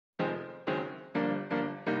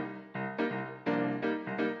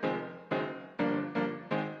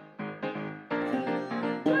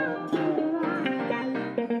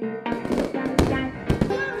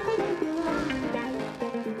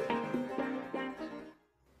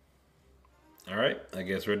Alright, I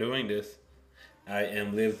guess we're doing this. I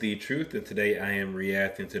am Live the Truth, and today I am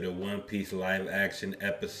reacting to the One Piece live action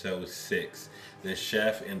episode 6, The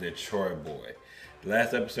Chef and the Chore Boy. The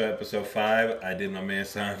last episode, episode 5, I did my man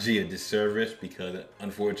Sanji a disservice because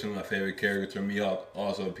unfortunately my favorite character, Mihawk,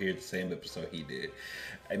 also appeared the same episode he did.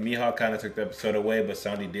 And Mihawk kind of took the episode away, but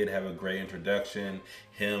Sanji did have a great introduction.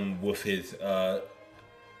 Him with his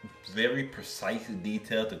very precise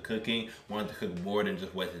detail to cooking, wanted to cook more than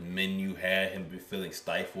just what his menu had, him be feeling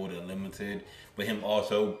stifled and limited, but him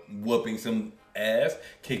also whooping some ass,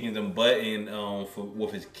 kicking some butt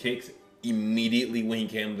with his kicks immediately when he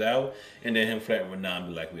comes out, and then him flirting with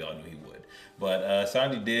Nami like we all knew he would. But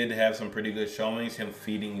Sanji did have some pretty good showings, him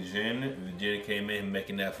feeding Jin. Jin came in, him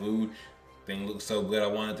making that food. Thing looked so good I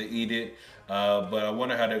wanted to eat it. But I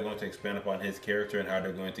wonder how they're going to expand upon his character and how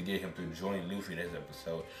they're going to get him to join Luffy this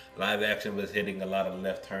episode. Live action was hitting a lot of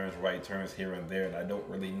left turns, right turns here and there, and I don't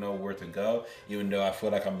really know where to go, even though I feel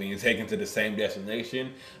like I'm being taken to the same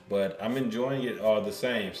destination. But I'm enjoying it all the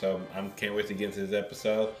same, so I can't wait to get into this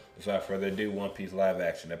episode. Without further ado, One Piece live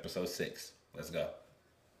action, episode 6. Let's go.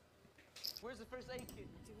 Where's the first aid kit?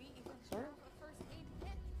 Do we even have a first aid kit?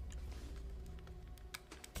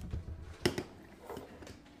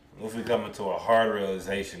 Luffy coming to a hard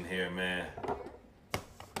realization here, man.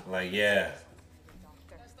 Like, yeah.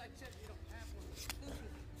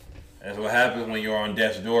 That's what happens when you're on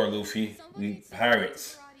death's door, Luffy. We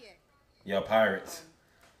pirates. Y'all pirates.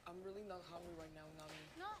 I'm really not hungry right now, Nami.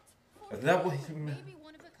 Not Is that what he meant? Maybe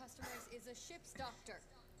one of the customers is a ship's doctor.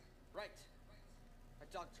 Right. A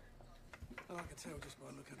doctor. And I can tell just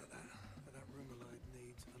by looking at that rumaloid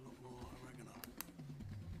needs a lot more oregano.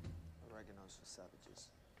 Oregano's for savages.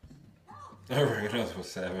 Oregano's for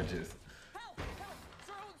savages. Help! Help!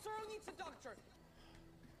 Zoro needs a doctor.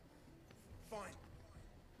 Fine.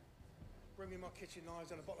 Bring me my kitchen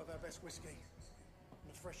knives and a bottle of our best whiskey.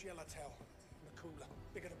 And a fresh yellowtail in the cooler.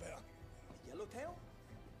 Bigger the better. Yellowtail?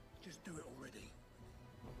 Just do it already.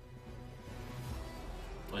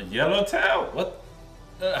 A yellowtail? What?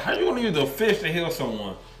 How you gonna use a fish to heal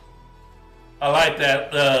someone? I like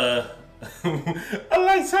that. I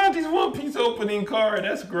like Sanji's One Piece opening card.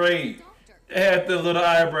 That's great. It had the little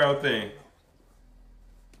eyebrow thing. It's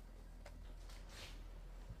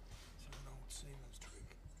an old seaman's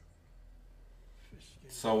trick. Fish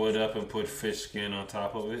skin. Sew it up and put fish skin on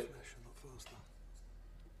top of it. Flesh and not faster.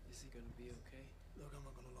 Is he gonna be okay? Look, I'm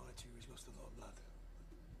not gonna lie to you. He's lost a lot of blood.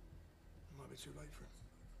 It might be too late for him.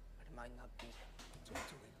 But it might not be. Talk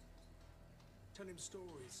to him. Tell him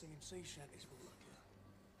stories. Sing him sea shanties for all I care.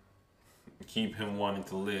 Keep him wanting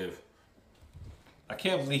to live. I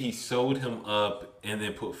can't believe he sewed him up and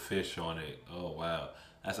then put fish on it. Oh wow,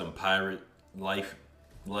 that's some pirate life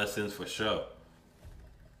lessons for sure.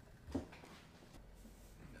 Who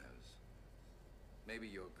knows? Maybe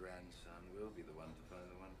your grandson will be the one to find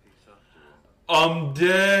the One Piece after all. I'm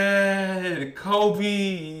dead,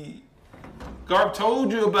 Kobe. Garp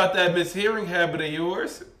told you about that mishearing habit of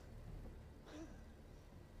yours.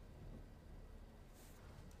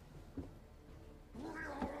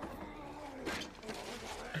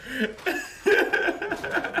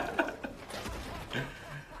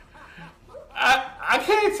 I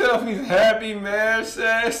can't tell if he's happy, man.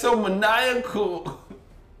 It's so maniacal.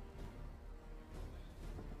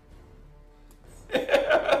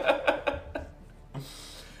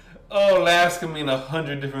 Oh, laughs can mean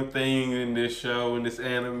 100 different things in this show, in this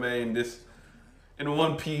anime, in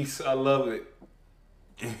One Piece. I love it.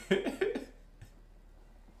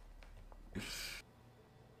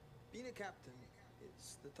 Being a captain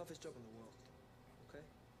is the toughest job in the world, okay?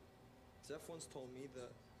 Zeff once told me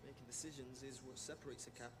that making decisions is what separates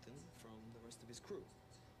a captain from the rest of his crew.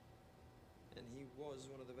 And he was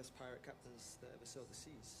one of the best pirate captains that ever sailed the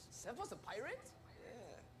seas. Zeff was a pirate?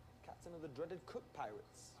 Yeah, captain of the dreaded Cook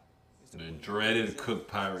Pirates. He's The one of dreaded Zeff Cook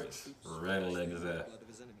Pirates. keeps Red leg the Zeff. blood of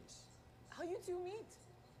his enemies. How you two meet?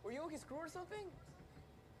 Were you on his crew or something?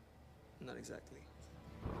 Not exactly.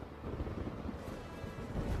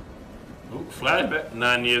 Ooh, flashback.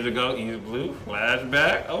 9 years ago, East Blue.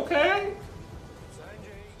 Flashback. Okay.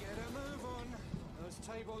 Sanji, get a move on. Those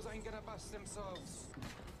tables ain't gonna bust themselves.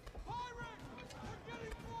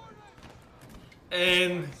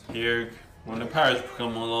 And here, when the pirates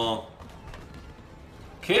come along,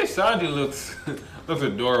 Kid Sanji looks looks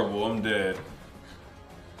adorable. I'm dead.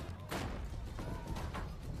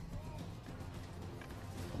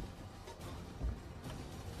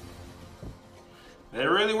 They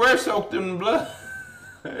really were soaked in blood.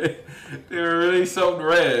 They were really soaked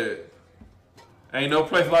red. Ain't no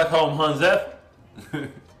place like home, huh, Zeff?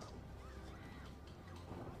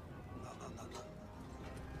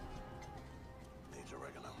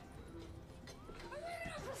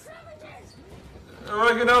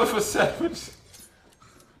 Look at for savage.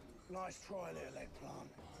 Nice try there, leg plant.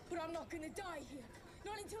 But I'm not gonna die here.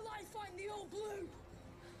 Not until I find the old blue.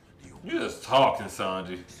 You just talking,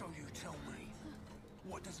 Sanji. So you tell me,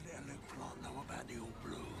 what does their leg plant know about the old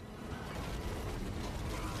blue?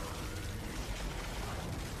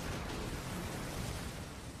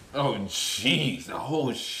 Oh jeez,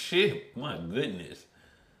 oh shit, my goodness.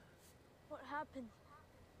 What happened?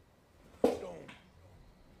 Storm.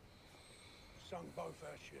 Sunk both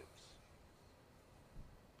our ships.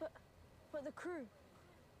 But the crew.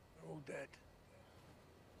 They're all dead.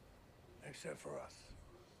 Except for us.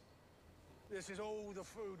 This is all the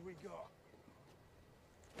food we got.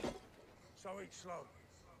 So eat slow.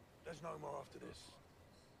 There's no more after this.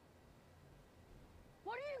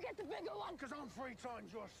 Why do you get the bigger one? Because I'm 3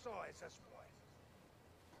 times your size, that's why.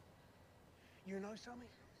 You know something?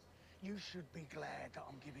 You should be glad that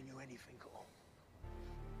I'm giving you anything at all.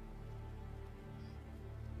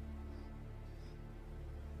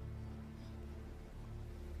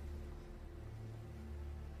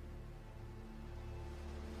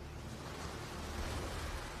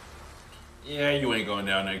 Yeah, you ain't going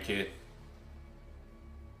down there, kid.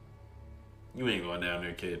 You ain't going down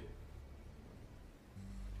there, kid.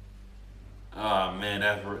 Oh man,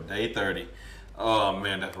 that's day 30. Oh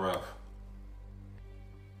man, that's rough.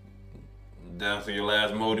 Down to your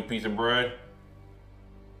last moldy piece of bread.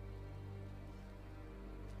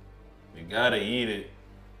 You gotta eat it.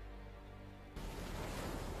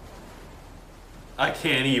 I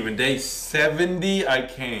can't even. Day 70, I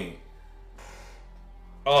can't.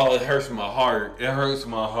 Oh, it hurts my heart. It hurts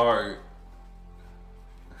my heart.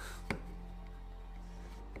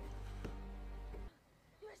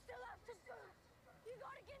 You still have to do. You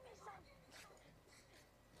gotta give me some.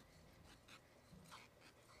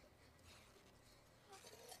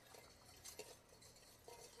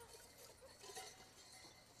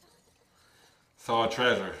 Saw a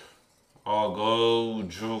treasure. All gold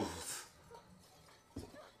jewels.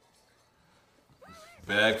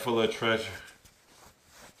 Bag full of treasure.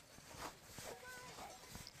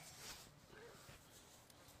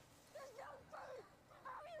 There's no food.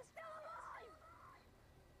 How are you still alive?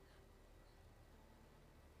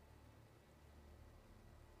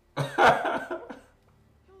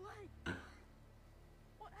 You're late.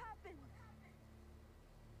 What happened?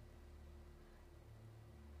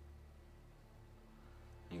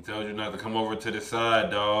 He told you not to come over to the side,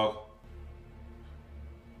 dog.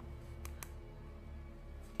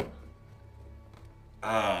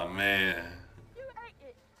 Ah, man. You ate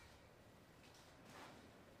it.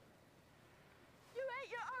 You ate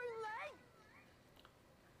your own leg.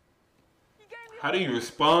 You gave me. How do you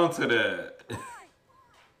respond to that? Why?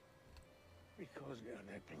 Because you're an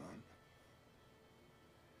eggplant.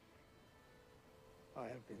 I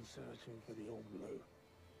have been searching for the old blue.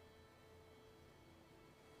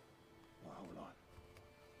 My whole life.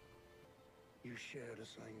 You share the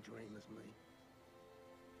same dream as me.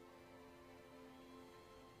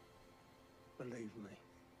 Believe me,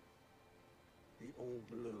 the old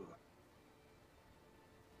blue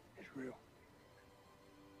is real.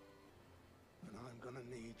 And I'm gonna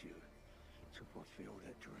need you to fulfill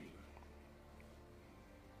that dream.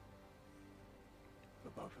 For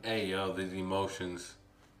both of us. Hey, yo, these emotions.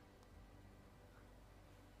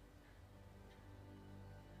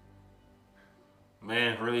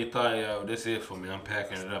 Man, really thought, yo, this is it for me. I'm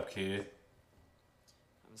packing it up, kid.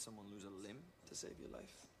 Having someone lose a limb to save your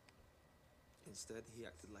life. Instead, he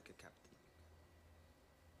acted like a captain.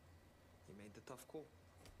 He made the tough call.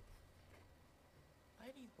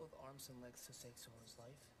 I need both arms and legs to save Zora's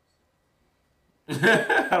life.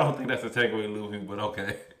 I don't think that's a takeaway, Luffy, but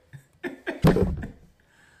okay.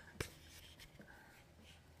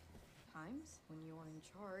 Times when you are in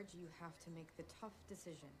charge, you have to make the tough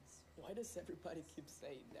decisions. Why does everybody keep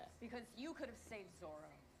saying that? Because you could have saved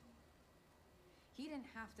Zoro. He didn't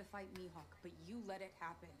have to fight Mihawk, but you let it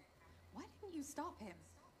happen. Why didn't you stop him?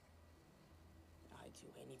 I'd do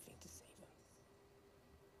anything to save him.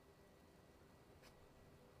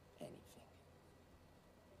 Anything.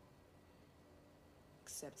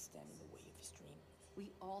 Except stand in the way of his dream.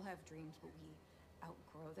 We all have dreams, but we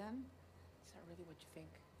outgrow them. Is that really what you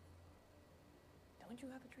think? Don't you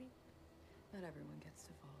have a dream? Not everyone gets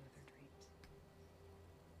to follow their dreams.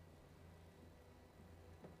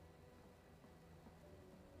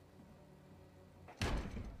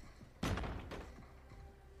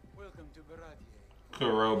 Welcome to Baratie.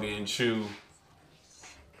 Kurobi and Chu.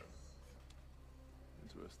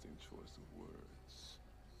 Interesting choice of words.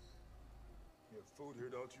 You have food here,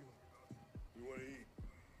 don't you? You want to eat?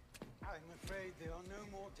 I'm afraid there are no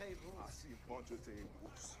more tables. I see a bunch of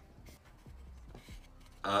tables.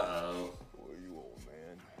 Uh-oh. Who are you, old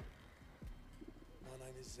man? My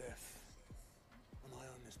name is Zeff, and I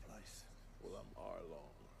own this place. Well, I'm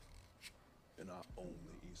Arlong, and I own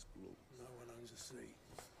the East Blue. No one owns a sea.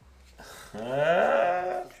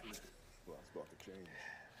 Ah. Well, it's about to change.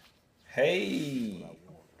 Hey. But I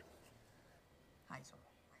warned. Hi, Zoro.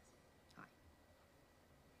 Hi.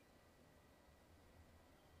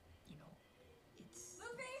 You know, it's...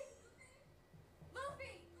 Luffy!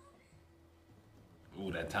 Luffy!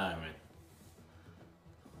 Ooh, that timing.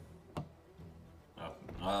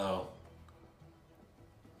 Uh-oh.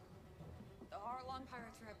 The Arlong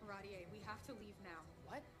pirates are at Baratier. We have to leave now.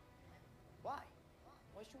 What? Why?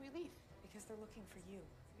 Why should we leave? Because they're looking for you.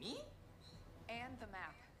 Me? And the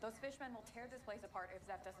map. Those fishmen will tear this place apart if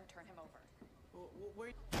Zeff doesn't turn him over.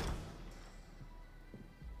 Where...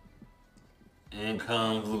 In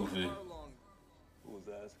comes Luffy. Arlong, Who was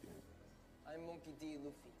asking? I'm Monkey D.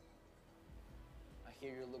 Luffy. I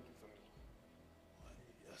hear you're looking for me.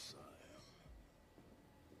 Yes, I am.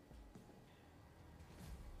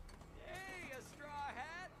 Hey, a straw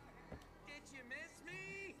hat! Did you miss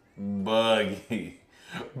me? Buggy.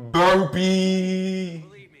 Burpee.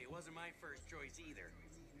 Believe me, it wasn't my first choice either.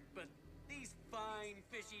 But these fine,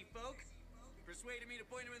 fishy folk persuaded me to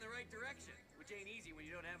point them in the right direction, which ain't easy when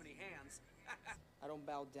you don't have any hands. I don't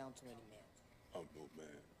bow down to any man. I'm no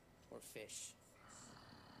man. Or fish.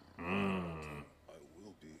 I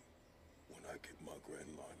will be when I get my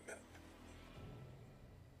Grand Line map.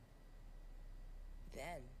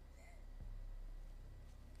 Then...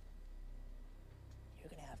 you're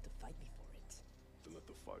gonna have to fight me for it. To let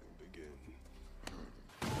the fighting begin.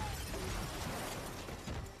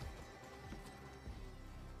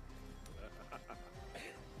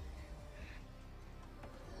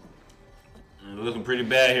 Looking pretty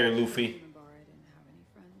bad here, Luffy. Remember, I didn't have any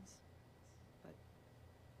friends, but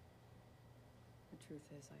the truth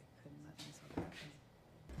is, I couldn't let myself happen.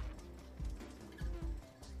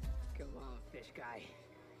 Come on, fish guy.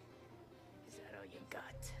 Is that all you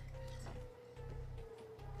got?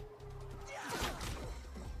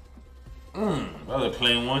 Another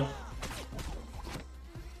clean one.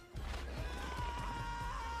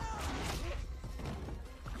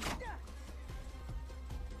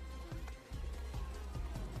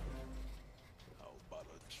 How about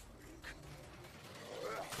a drink?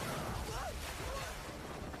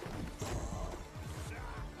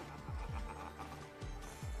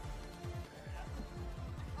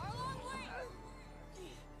 Arlong, wait!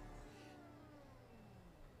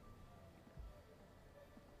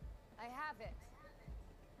 I have it.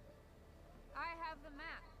 I have the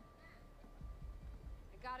map.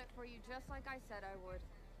 I got it for you just like I said I would.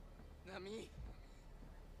 Nami?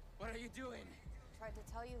 What are you doing? Tried to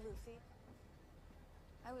tell you, Luffy.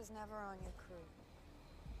 I was never on your crew.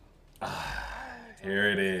 Here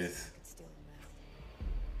it is. Could steal the map.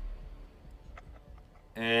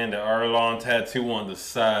 And the Arlong tattoo on the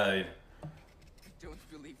side. Don't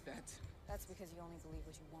believe that. That's because you only believe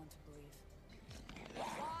what you want to believe.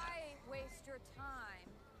 Why waste your time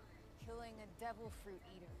killing a devil fruit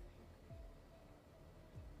eater?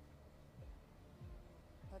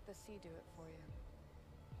 Let the sea do it for you.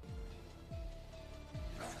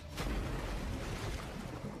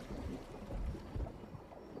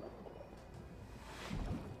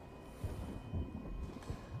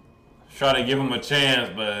 Try to give him a chance,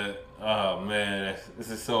 but oh man, this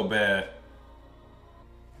is so bad.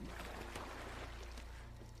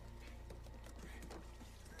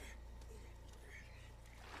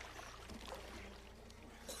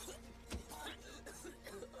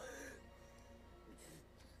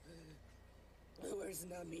 Where's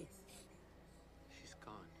Nami? She's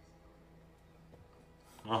gone.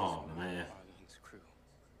 Oh man. Arlong's crew.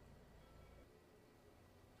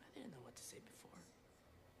 I didn't know what to say before.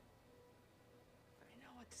 But I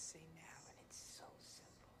know what to say now, and it's so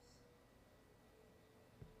simple.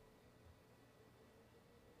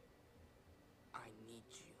 I need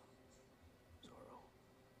you, Zoro.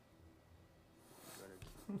 You better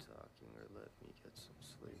keep talking or let me get some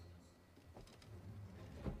sleep.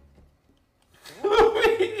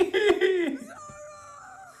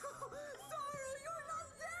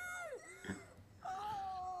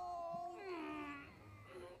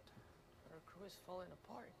 Our crew is falling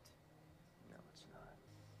apart. No, it's not.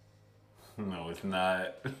 No, it's not.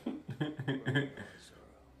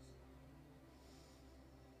 Zoro.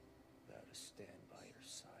 Vow to stand by your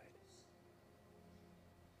side.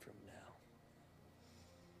 From now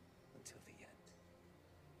until the end.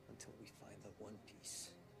 Until we find the One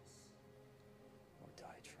Piece. Or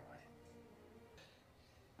die trying.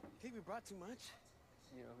 You think we brought too much?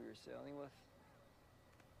 You know who you're sailing with?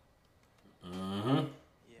 Mm-hmm.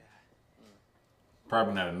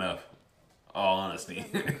 Probably not enough. All honesty.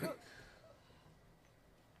 Yeah!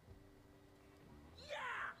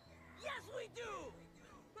 Yes, we do!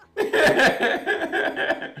 Hey,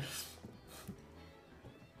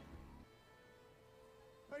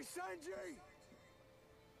 Sanji!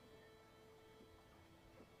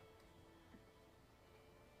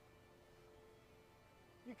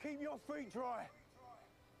 You keep your feet dry.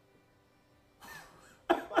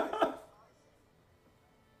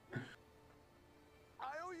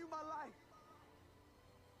 I owe you my life.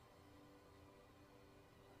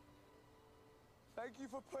 Thank you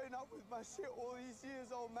for putting up with my shit all these years,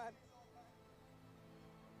 old man.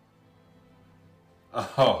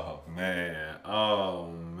 Oh man.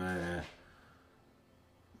 Oh man.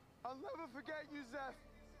 I'll never forget you, Zeff.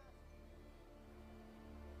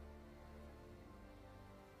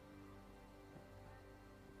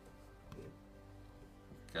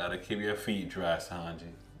 Gotta keep your feet dry,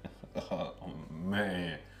 Sanji. Oh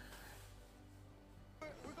man.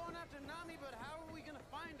 We're going after Nami, but how are we gonna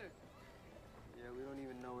find her? Yeah, we don't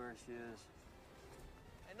even know where she is.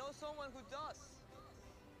 I know someone who does.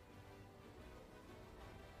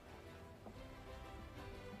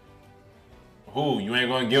 Who? You ain't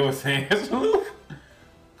gonna give us an answer, Luffy?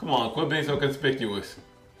 Come on, quit being so conspicuous.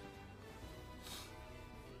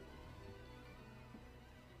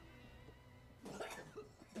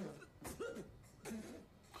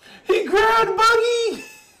 He grabbed Buggy!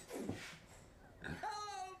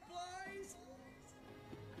 Hello, boys!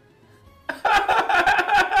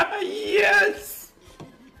 Yes!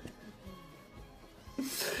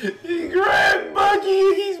 He grabbed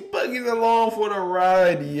Buggy! Buggy's along for the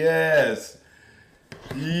ride, yes!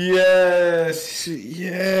 Yes!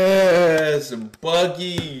 Yes!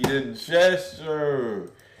 Buggy, the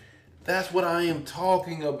gesture! That's what I am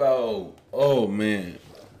talking about. Oh, man.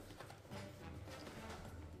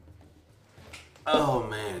 Oh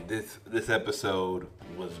man, this episode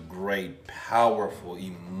was great, powerful,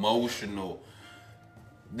 emotional.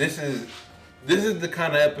 This is the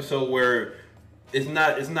kind of episode where it's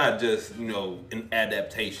not just, you know, an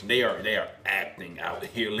adaptation. They are acting out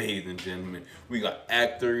here, ladies and gentlemen. We got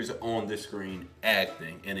actors on the screen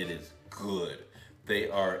acting, and it is good. They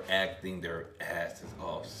are acting their asses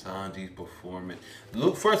off. Sanji's performance.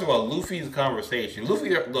 First of all, Luffy's conversation. Luffy,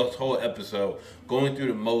 the whole episode, going through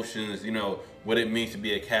the motions, you know, what it means to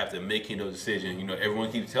be a captain, making those decisions. You know,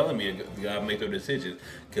 everyone keeps telling me you gotta make those decisions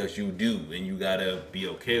because you do, and you gotta be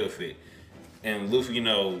okay with it. And Luffy, you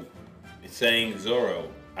know, saying,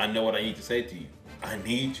 Zoro, I know what I need to say to you. I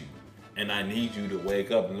need you. And I need you to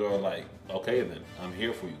wake up. And Zoro like, okay then, I'm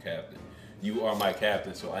here for you, Captain. You are my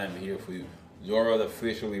captain, so I am here for you. Zoro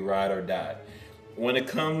officially ride or die. When it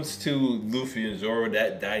comes to Luffy and Zoro,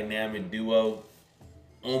 that dynamic duo,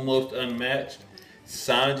 almost unmatched.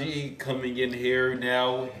 Sanji coming in here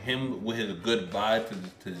now, him with his goodbye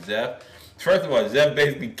to Zeff. First of all, Zeff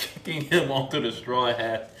basically kicking him onto the straw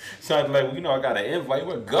hat. Sanji like, well, you know, I got an invite.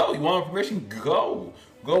 Well, go. You want information? Go.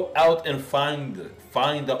 Go out and find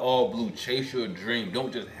the all blue. Chase your dream.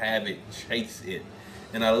 Don't just have it. Chase it.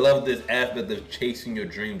 And I love this aspect of chasing your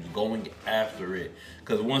dreams, going after it.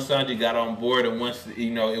 Because once Sanji got on board and once,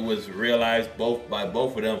 you know, it was realized by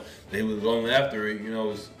both of them that he was going after it, you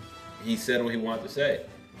know, he said what he wanted to say.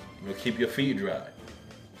 You know, keep your feet dry.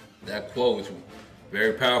 That quote is a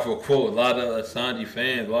very powerful quote. A lot of Sanji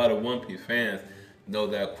fans, a lot of One Piece fans know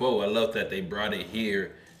that quote. I love that they brought it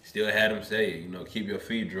here. Still had him say it, you know, keep your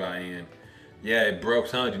feet dry. And yeah, it broke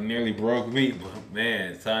Sanji, nearly broke me. But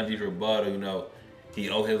man, Sanji's rebuttal, you know, he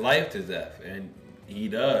owed his life to Zeff, and he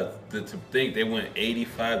does. To think they went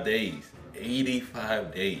 85 days.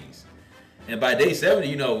 85 days. And by day 70,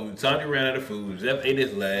 you know, Sanji ran out of food. Zeff ate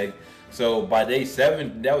his leg. So by day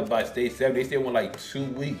 7, that was by day 7, they still went like 2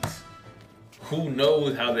 weeks. Who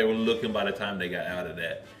knows how they were looking by the time they got out of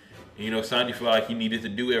that. And, you know, Sanji felt like he needed to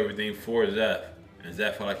do everything for Zeff. And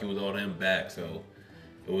Zeff felt like he was holding him back. So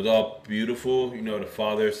it was all beautiful. You know, the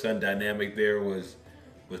father-son dynamic there was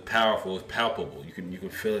powerful, it was palpable. You can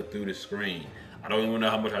feel it through the screen. I don't even know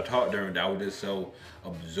how much I talked during that. I was just so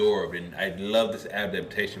absorbed, and I love this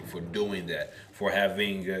adaptation for doing that, for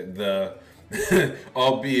having the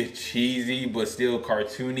albeit cheesy but still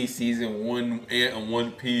cartoony season 1 and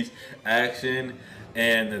One Piece action,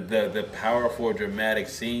 and the powerful dramatic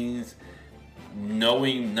scenes.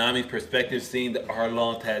 Knowing Nami's perspective, seeing the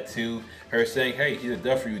Arlong tattoo, her saying, "Hey, he's a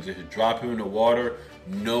duck for you," just drop him in the water.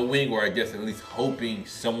 Knowing, or I guess at least hoping,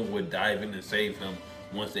 someone would dive in and save him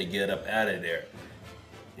once they get up out of there.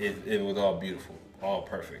 It was all beautiful, all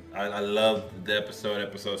perfect. I loved the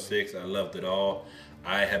episode 6. I loved it all.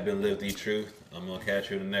 I have been Live the Truth. I'm gonna catch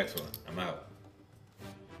you in the next one. I'm out.